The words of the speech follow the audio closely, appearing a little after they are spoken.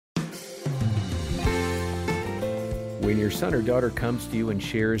When your son or daughter comes to you and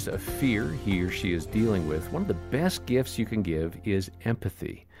shares a fear he or she is dealing with, one of the best gifts you can give is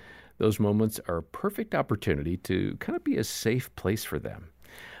empathy. Those moments are a perfect opportunity to kind of be a safe place for them.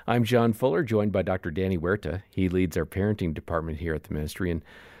 I'm John Fuller, joined by Dr. Danny Huerta. He leads our parenting department here at the ministry.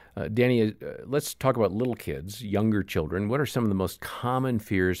 And Danny, let's talk about little kids, younger children. What are some of the most common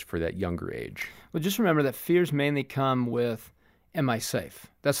fears for that younger age? Well, just remember that fears mainly come with, am I safe?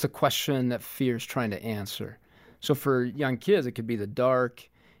 That's the question that fear is trying to answer. So for young kids, it could be the dark,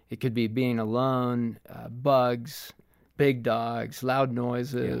 it could be being alone, bugs, big dogs, loud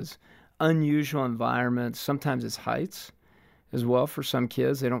noises, unusual environments. Sometimes it's heights as well for some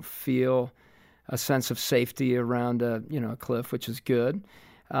kids. They don't feel a sense of safety around a cliff, which is good.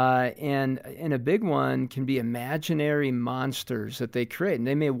 And a big one can be imaginary monsters that they create. And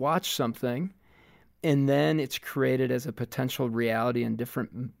they may watch something, and then it's created as a potential reality in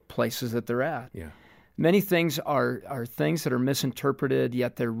different places that they're at. Yeah. Many things are things that are misinterpreted,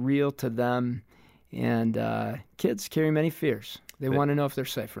 yet they're real to them. And kids carry many fears. They want to know if they're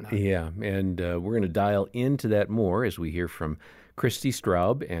safe or not. Yeah, and we're going to dial into that more as we hear from Christy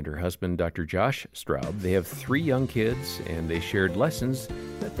Straub and her husband, Dr. Josh Straub. They have 3 young kids, and they shared lessons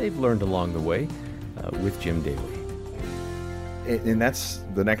that they've learned along the way with Jim Daly. And that's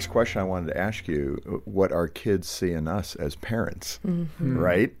the next question I wanted to ask you, what our kids see in us as parents,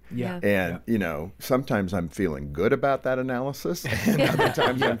 right? Yeah. And, sometimes I'm feeling good about that analysis, and other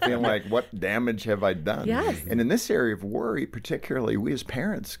times I'm feeling like, what damage have I done? Yes. And in this area of worry, particularly, we as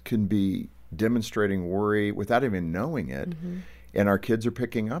parents can be demonstrating worry without even knowing it, and our kids are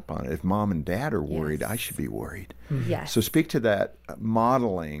picking up on it. If mom and dad are worried, I should be worried. Yes. So speak to that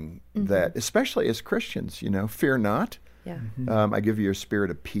modeling that, especially as Christians, fear not. Yeah. I give you a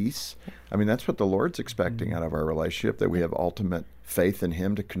spirit of peace. I mean, that's what the Lord's expecting out of our relationship, that we have ultimate faith in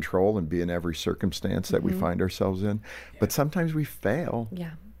Him to control and be in every circumstance that we find ourselves in. But sometimes we fail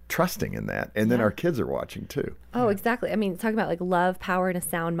trusting in that. And then our kids are watching too. Oh, exactly. I mean, talking about like love, power, and a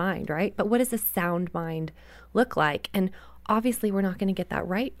sound mind, right? But what does a sound mind look like? And obviously, we're not going to get that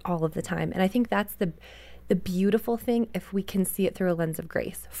right all of the time. And I think that's the beautiful thing, if we can see it through a lens of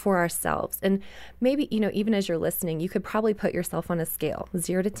grace for ourselves. And maybe, even as you're listening, you could probably put yourself on a scale,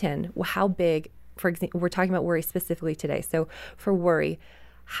 0 to 10. Well, how big, for example, we're talking about worry specifically today. So for worry,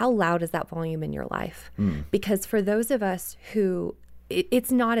 how loud is that volume in your life? Because for those of us who,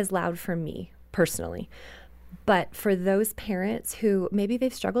 it's not as loud for me personally, but for those parents who maybe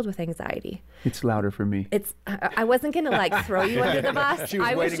they've struggled with anxiety. It's louder for me. I wasn't going to throw you under the bus.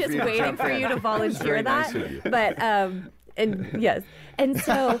 I was just waiting for you to volunteer that. But, and yes. And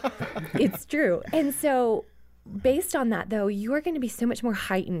so it's true. And so based on that though, you are going to be so much more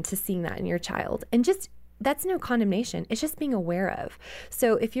heightened to seeing that in your child. And just, that's no condemnation. It's just being aware of.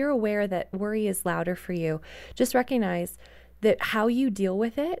 So if you're aware that worry is louder for you, just recognize that how you deal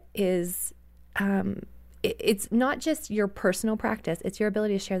with it is, it's not just your personal practice, it's your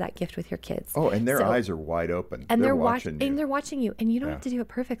ability to share that gift with your kids. Oh, and their eyes are wide open. And they're watching you. And they're watching you, and you don't have to do it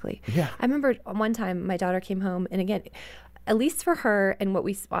perfectly. Yeah. I remember one time my daughter came home, and again, at least for her, and what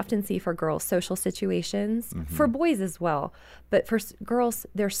we often see for girls, social situations, for boys as well. But for girls,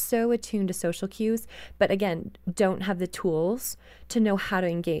 they're so attuned to social cues, but again, don't have the tools to know how to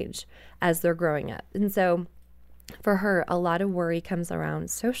engage as they're growing up. And so for her, a lot of worry comes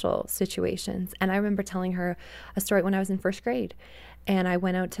around social situations. And I remember telling her a story when I was in first grade. And I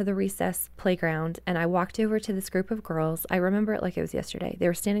went out to the recess playground and I walked over to this group of girls. I remember it like it was yesterday. They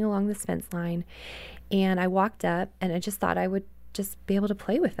were standing along this fence line. And I walked up and I just thought I would just be able to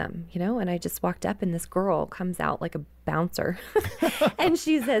play with them, And I just walked up and this girl comes out like a bouncer. And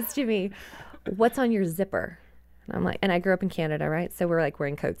she says to me, "What's on your zipper?" I'm like, and I grew up in Canada, right? So we're like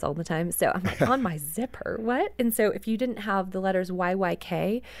wearing coats all the time. So I'm like, on my zipper, what? And so if you didn't have the letters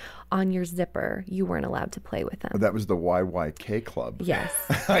YYK on your zipper, you weren't allowed to play with them. Oh, that was the YYK club. Yes.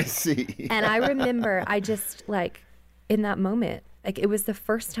 I see. And I remember I just in that moment, it was the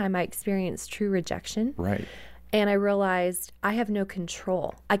first time I experienced true rejection. Right. And I realized I have no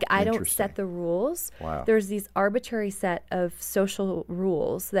control. I don't set the rules. Wow. There's these arbitrary set of social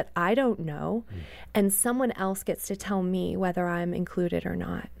rules that I don't know, and someone else gets to tell me whether I'm included or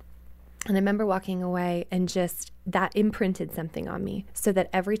not. And I remember walking away and just that imprinted something on me, so that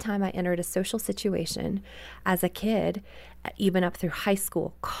every time I entered a social situation as a kid, even up through high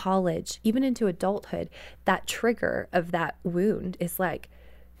school, college, even into adulthood, that trigger of that wound is like,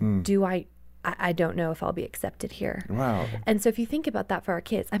 I don't know if I'll be accepted here. Wow. And so if you think about that for our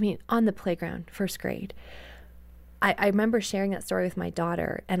kids, I mean, on the playground, first grade, I remember sharing that story with my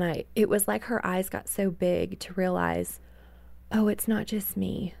daughter, and it was like her eyes got so big to realize, oh, it's not just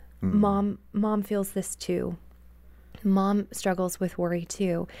me. Mom feels this too. Mom struggles with worry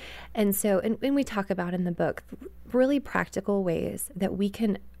too. And so, and we talk about in the book really practical ways that we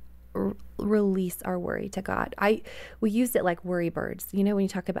can release our worry to God. We used it like worry birds. You know, when you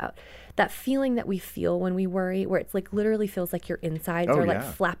talk about that feeling that we feel when we worry, where it's like literally feels like your insides are like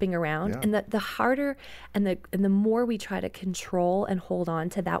flapping around. And the harder and the more we try to control and hold on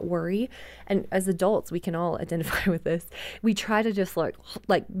to that worry, and as adults we can all identify with this, we try to just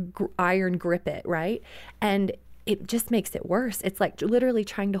like iron grip it, right? And it just makes it worse. It's like literally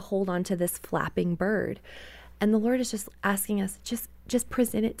trying to hold on to this flapping bird. And the Lord is just asking us, just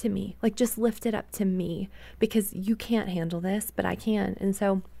present it to me. Like, just lift it up to me, because you can't handle this, but I can. And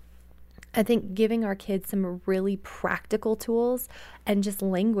so I think giving our kids some really practical tools and just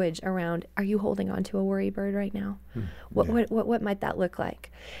language around, are you holding on to a worry bird right now? What might that look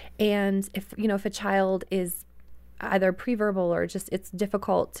like? And if a child is either pre-verbal or just it's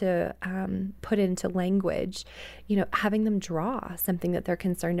difficult to put into language, having them draw something that they're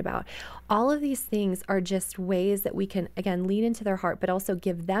concerned about. All of these things are just ways that we can, again, lean into their heart, but also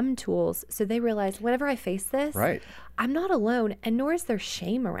give them tools so they realize whenever I face this, I'm not alone, and nor is there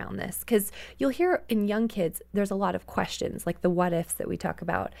shame around this. Because you'll hear in young kids, there's a lot of questions, like the what ifs that we talk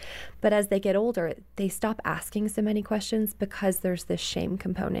about. But as they get older, they stop asking so many questions because there's this shame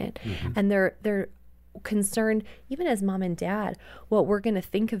component. And they're concerned, even as mom and dad, what we're going to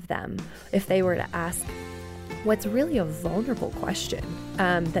think of them if they were to ask what's really a vulnerable question,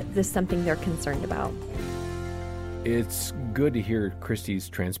 that there's something they're concerned about. It's good to hear Christy's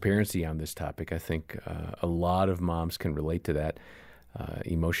transparency on this topic. I think a lot of moms can relate to that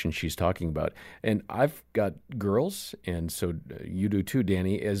emotion she's talking about. And I've got girls, and so you do too,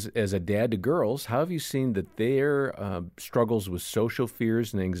 Danny. As a dad to girls, how have you seen that their struggles with social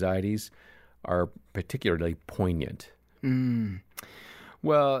fears and anxieties are particularly poignant?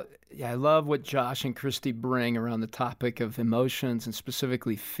 Well, I love what Josh and Christy bring around the topic of emotions and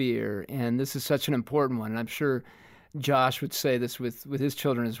specifically fear. And this is such an important one. And I'm sure Josh would say this with his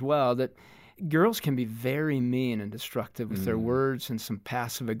children as well, that girls can be very mean and destructive with their words and some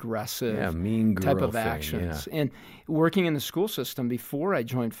passive-aggressive mean girl type of thing, actions. And working in the school system before I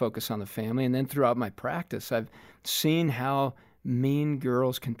joined Focus on the Family, and then throughout my practice, I've seen how mean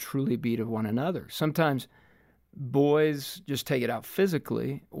girls can truly be to one another. Sometimes boys just take it out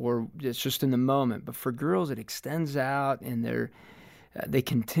physically, or it's just in the moment. But for girls, it extends out, and they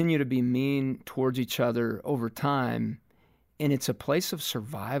continue to be mean towards each other over time. And it's a place of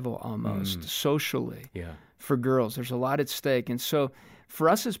survival almost, socially. For girls, there's a lot at stake. And so for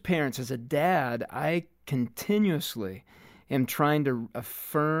us as parents, as a dad, I continuously am trying to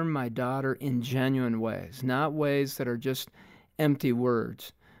affirm my daughter in genuine ways, not ways that are just empty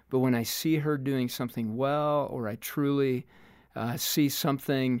words. But when I see her doing something well, or I truly see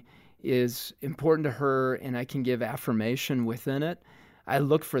something is important to her and I can give affirmation within it, I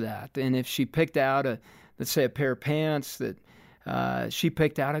look for that. And if she picked out let's say a pair of pants that she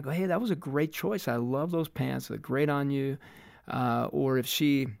picked out, I go, hey, that was a great choice. I love those pants. They're great on you. Or if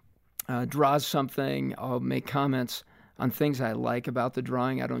she draws something, I'll make comments on things I like about the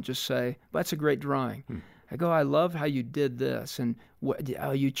drawing. I don't just say, that's a great drawing. I go, I love how you did this, and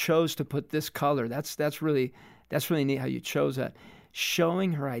how you chose to put this color. That's really neat how you chose that.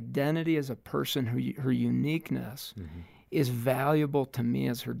 Showing her identity as a person, her uniqueness, is valuable to me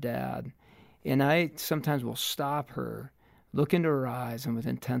as her dad. And I sometimes will stop her, look into her eyes, and with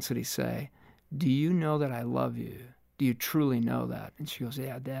intensity say, do you know that I love you? Do you truly know that? And she goes,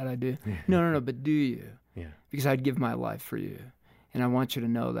 yeah, Dad, I do. No, but do you? Because I'd give my life for you. And I want you to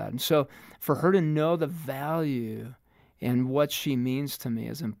know that. And so for her to know the value and what she means to me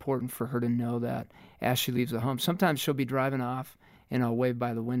is important for her to know that as she leaves the home. Sometimes she'll be driving off and I'll wave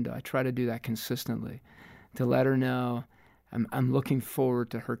by the window. I try to do that consistently to let her know I'm looking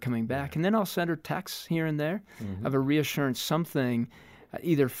forward to her coming back. And then I'll send her texts here and there of a reassurance, something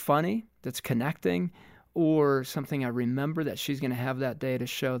either funny that's connecting, or something I remember that she's going to have that day to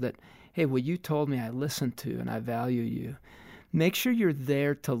show that, hey, what you told me I listened to and I value you. Make sure you're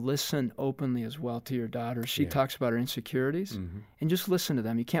there to listen openly as well to your daughter. She talks about her insecurities, and just listen to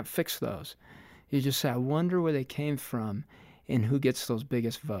them. You can't fix those. You just say, I wonder where they came from and who gets those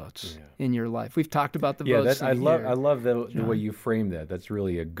biggest votes in your life. We've talked about the votes. I love the way you frame that. That's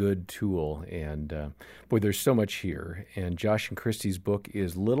really a good tool. And boy, there's so much here. And Josh and Christy's book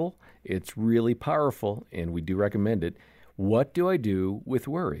is little. It's really powerful, and we do recommend it. What do I do with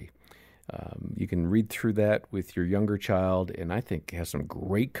worry? You can read through that with your younger child, and I think have some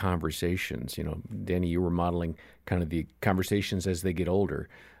great conversations. Danny, you were modeling kind of the conversations as they get older.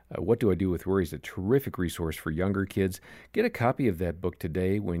 What Do I Do with Worry is a terrific resource for younger kids. Get a copy of that book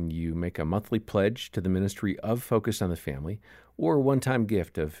today when you make a monthly pledge to the ministry of Focus on the Family or a one-time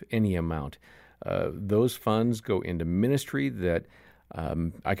gift of any amount. Those funds go into ministry that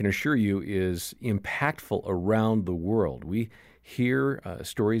I can assure you is impactful around the world. We hear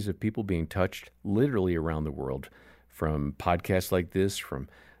stories of people being touched literally around the world from podcasts like this, from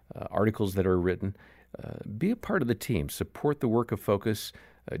articles that are written. Be a part of the team. Support the work of Focus.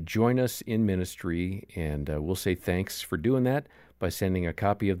 Join us in ministry, and we'll say thanks for doing that by sending a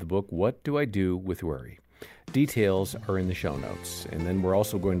copy of the book, What Do I Do with Worry? Details are in the show notes, and then we're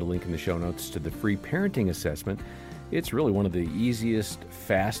also going to link in the show notes to the free parenting assessment. It's really one of the easiest,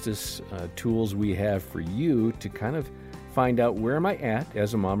 fastest tools we have for you to kind of find out where am I at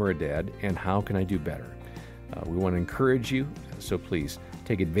as a mom or a dad, and how can I do better. We want to encourage you, so please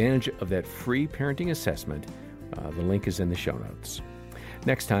take advantage of that free parenting assessment. The link is in the show notes.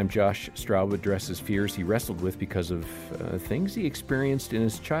 Next time, Josh Straub addresses fears he wrestled with because of things he experienced in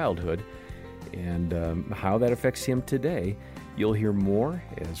his childhood and how that affects him today. You'll hear more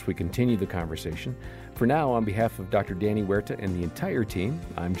as we continue the conversation. For now, on behalf of Dr. Danny Huerta and the entire team,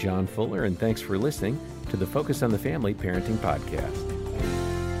 I'm John Fuller, and thanks for listening to the Focus on the Family Parenting Podcast.